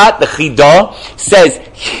 9th pshat, the Chidah, says,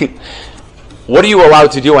 what are you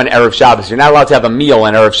allowed to do on Erev Shabbos? You're not allowed to have a meal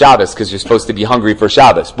on Erev Shabbos because you're supposed to be hungry for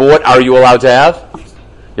Shabbos. But what are you allowed to have?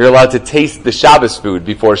 You're allowed to taste the Shabbos food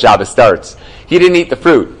before Shabbos starts. He didn't eat the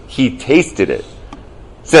fruit. He tasted it.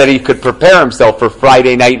 So that he could prepare himself for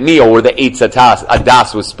Friday night meal where the Eitz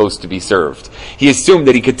Adas was supposed to be served. He assumed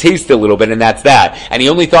that he could taste it a little bit, and that's that. And he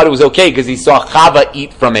only thought it was okay because he saw Chava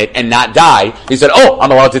eat from it and not die. He said, oh,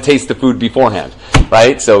 I'm allowed to taste the food beforehand.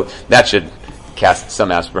 Right? So that should cast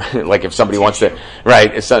some aspiration. Like if somebody wants to,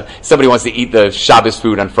 right? If somebody wants to eat the Shabbos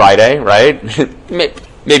food on Friday, right?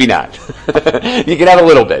 Maybe not. You can have a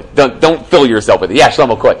little bit. Don't fill yourself with it. Yeah,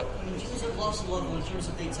 Shlomo, quick. In terms of loves and love, in terms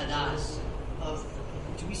of the tzadas,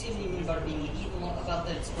 do we see anything about it being eaten about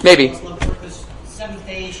that? Maybe. Because 7th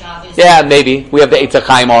day Shabbos. Yeah, maybe. We have the Eitz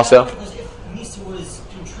HaChaim also. Because if Misa was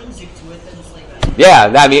intrinsic to it, then it's like.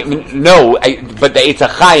 Yeah, I mean, no, but the Eitz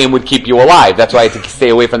HaChaim would keep you alive. That's why I had to stay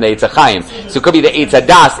away from the Eitz HaChaim. So it could be the Eitz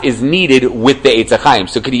HaDas is needed with the Eitz HaChaim.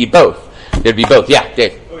 So could he eat both? There'd be both. Yeah,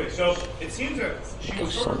 Dave. Okay, so it seems that she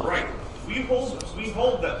was sort of right. We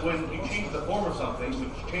hold that when you change the form of something,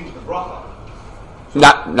 you change the bracha.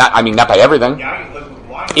 Not by everything. Yeah, like with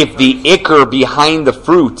wine. If the ikr behind the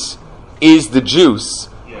fruit is the juice,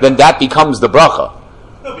 then that becomes the bracha.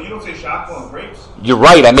 No, but you don't say shakla on grapes. You're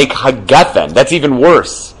right, I make hagafen. That's even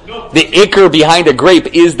worse. No, the ikr behind a grape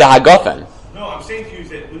is the hagafen. No, I'm saying to you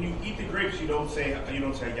that when you eat the grapes, you don't say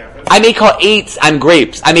hagafen. I make ha'etz on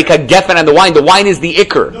grapes. I make hagafen on the wine. The wine is the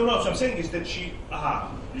ikr. No, what I'm saying is that she.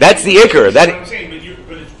 That's the ikr. That's what I'm saying,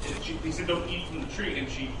 they said don't eat from the tree, and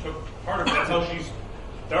she took part of it. That's how she's.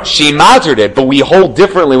 She mastered it, but we hold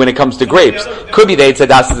differently when it comes to grapes. Could be the Eitz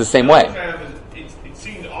Hadas is the same way. It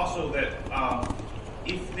seemed also that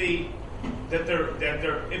if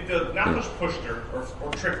the Nachash pushed her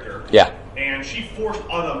or tricked her, yeah, and she forced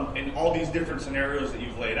Adam in all these different scenarios that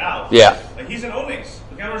you've laid out, yeah, like he's an ones.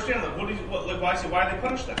 Like I don't understand, why they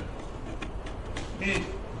punished them?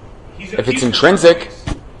 If it's intrinsic,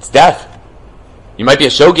 it's death. You might be a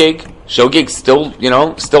shogeg. Shogeg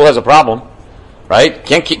still has a problem, right?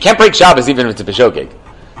 Can't break Shabbos even if it's a shogeg.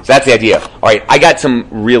 So that's the idea. All right, I got some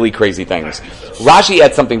really crazy things. Rashi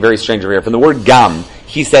adds something very strange over here. From the word gam,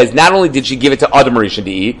 he says not only did she give it to Adam Rishon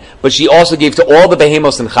to eat, but she also gave to all the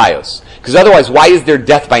behemos and chayos. Because otherwise, why is there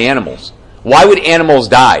death by animals? Why would animals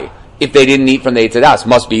die if they didn't eat from the Eitz Hadas?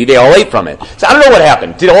 Must be they all ate from it. So I don't know what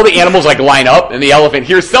happened. Did all the animals line up and the elephant,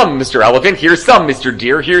 here's some Mr. Elephant, here's some Mr.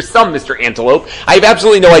 Deer, here's some Mr. Antelope. I have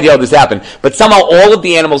absolutely no idea how this happened. But somehow all of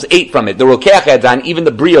the animals ate from it. The Rokeach adds on, even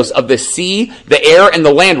the brios of the sea, the air, and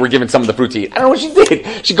the land were given some of the fruit to eat. I don't know what she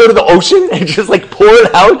did. She'd go to the ocean and just pour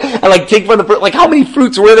it out and take from the fruit. How many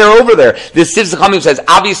fruits were there over there? This Sivs Chachamim says,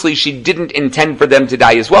 obviously she didn't intend for them to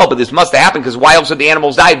die as well, but this must have happened because why else would the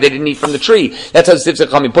animals die if they didn't eat from the tree? That's how Sivs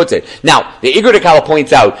Chachamim puts it. Now, the Igur Dekala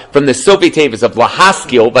points out from the Sofei Tevis of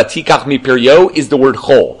Lahaskil, Vatikach Mipiryo, is the word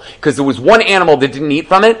chol. Because there was one animal that didn't eat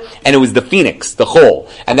from it, and it was the phoenix, the chol.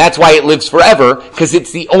 And that's why it lives forever, because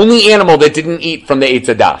it's the only animal that didn't eat from the Eitz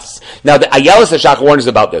Hadas. Now, the Ayelis Hashach warns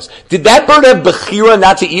about this. Did that bird have Bechira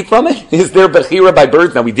not to eat from it? Is there Bechira by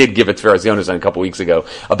birds? Now, we did give it to Feras Yonas a couple weeks ago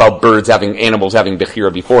about animals having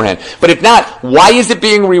Bechira beforehand. But if not, why is it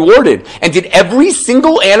being rewarded? And did every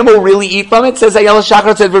single animal really eat from it? Says Ayelis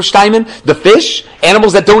Hashach, says Rav Steinman. The fish?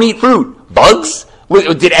 Animals that don't eat fruit. Bugs?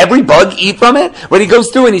 Did every bug eat from it? When he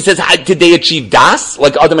goes through and he says, did they achieve das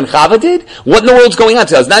like Adam and Chava did? What in the world's going on?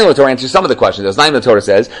 So Aznaim the Torah answers some of the questions. Aznaim the Torah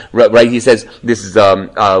says, right? He says, this is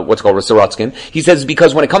what's called Sorotskin. He says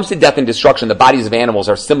because when it comes to death and destruction, the bodies of animals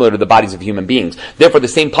are similar to the bodies of human beings. Therefore, the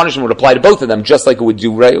same punishment would apply to both of them, just like it would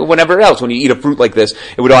do whenever else. When you eat a fruit like this,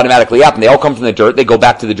 it would automatically happen. They all come from the dirt. They go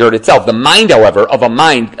back to the dirt itself. The mind, however, of a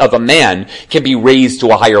man can be raised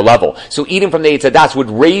to a higher level. So eating from the Eitz Hadas would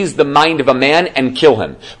raise the mind of a man and kill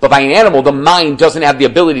him. But by an animal, the mind doesn't have the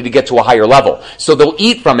ability to get to a higher level. So they'll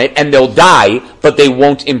eat from it and they'll die, but they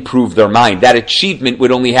won't improve their mind. That achievement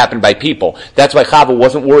would only happen by people. That's why Chava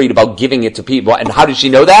wasn't worried about giving it to people. And how did she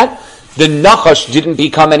know that? The Nachash didn't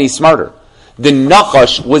become any smarter. The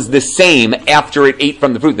Nachash was the same after it ate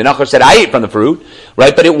from the fruit. The Nachash said, I ate from the fruit,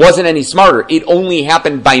 right? But it wasn't any smarter. It only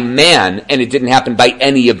happened by man, and it didn't happen by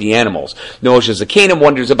any of the animals. Noach Zakanim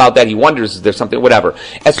wonders about that. He wonders, is there something, whatever.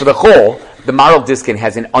 As for the whole, the Maral Diskin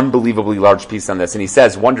has an unbelievably large piece on this, and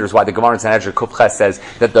he wonders why the Gemara in Sanhedrin Kufches says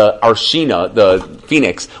that the Arshina, the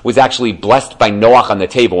phoenix, was actually blessed by Noach on the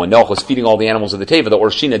table. When Noach was feeding all the animals of the table, the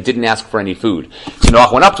Arshina didn't ask for any food. So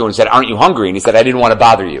Noach went up to him and said, aren't you hungry? And he said, I didn't want to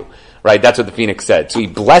bother you. Right? That's what the phoenix said. So he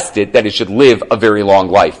blessed it that it should live a very long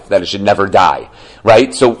life, that it should never die.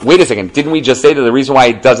 Right? So wait a second. Didn't we just say that the reason why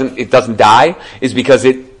it doesn't die is because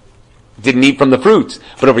it didn't eat from the fruit?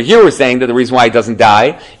 But over here we're saying that the reason why it doesn't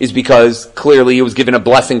die is because clearly it was given a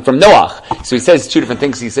blessing from Noach. So he says two different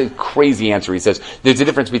things. He says crazy answer. He says there's a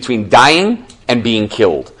difference between dying and being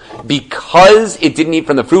killed. Because it didn't eat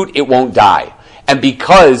from the fruit, it won't die. And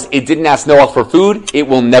because it didn't ask Noach for food, it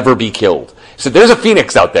will never be killed. So there's a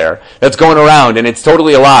phoenix out there that's going around and it's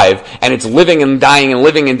totally alive and it's living and dying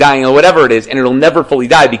or whatever it is, and it'll never fully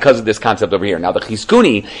die because of this concept over here. Now the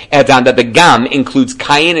Chizkuni adds on that the Gam includes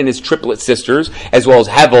Cain and his triplet sisters as well as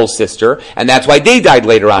Hevel's sister, and that's why they died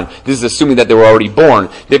later on. This is assuming that they were already born.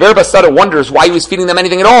 The Ver Basada wonders why he was feeding them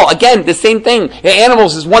anything at all. Again, the same thing.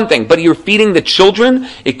 Animals is one thing, but you're feeding the children?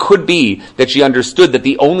 It could be that she understood that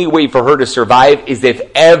the only way for her to survive is if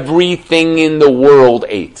everything in the world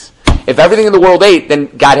ate. If everything in the world ate, then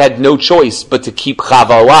God had no choice but to keep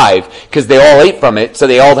Chava alive, because they all ate from it, so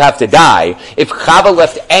they all have to die. If Chava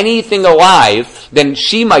left anything alive, then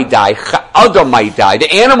she might die, Adam might die,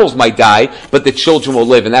 the animals might die, but the children will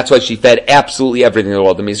live, and that's why she fed absolutely everything in the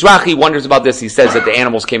world. The Mizrahi wonders about this. He says that the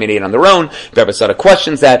animals came and ate on their own. Bebasada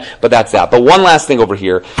questions that, but that's that. But one last thing over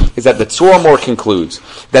here is that the Tzura Mor concludes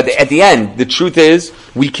that at the end, the truth is,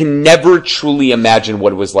 we can never truly imagine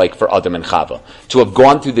what it was like for Adam and Chava to have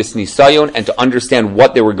gone through this nisayon and to understand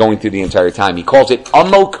what they were going through the entire time. He calls it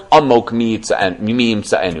amok mi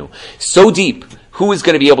yitza'enu. So deep. Who is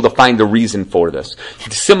going to be able to find the reason for this?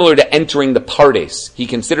 Similar to entering the Pardes. He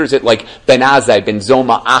considers it like Ben Azai, Ben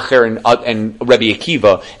Zoma, Acher, and Rebbe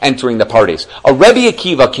Akiva entering the Pardes. A Rebbe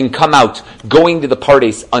Akiva can come out going to the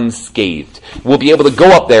Pardes unscathed. We'll be able to go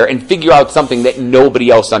up there and figure out something that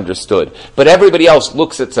nobody else understood. But everybody else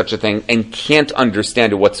looks at such a thing and can't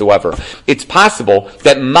understand it whatsoever. It's possible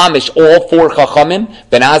that Mamish, all four Chachamim,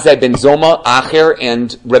 Ben Azai, Ben Zoma, Acher,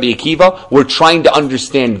 and Rebbe Akiva, were trying to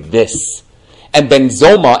understand this. And Ben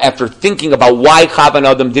Zoma, after thinking about why Chava and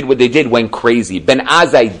Adam did what they did, went crazy. Ben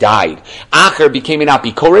Azai died. Acher became an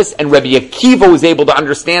apikoris, and Rabbi Akiva was able to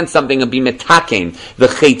understand something and be metaken the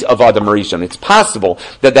chait of Adam Rishon. It's possible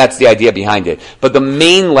that that's the idea behind it. But the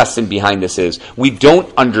main lesson behind this is, we don't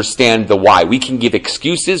understand the why. We can give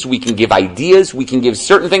excuses, we can give ideas, we can give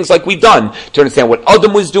certain things like we've done to understand what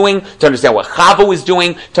Adam was doing, to understand what Chava was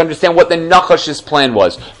doing, to understand what the Nachash's plan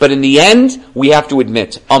was. But in the end, we have to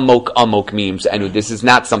admit, amok memes. And this is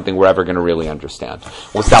not something we're ever going to really understand.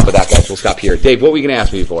 We'll stop with that, guys. We'll stop here. Dave, what were you going to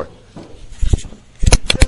ask me before?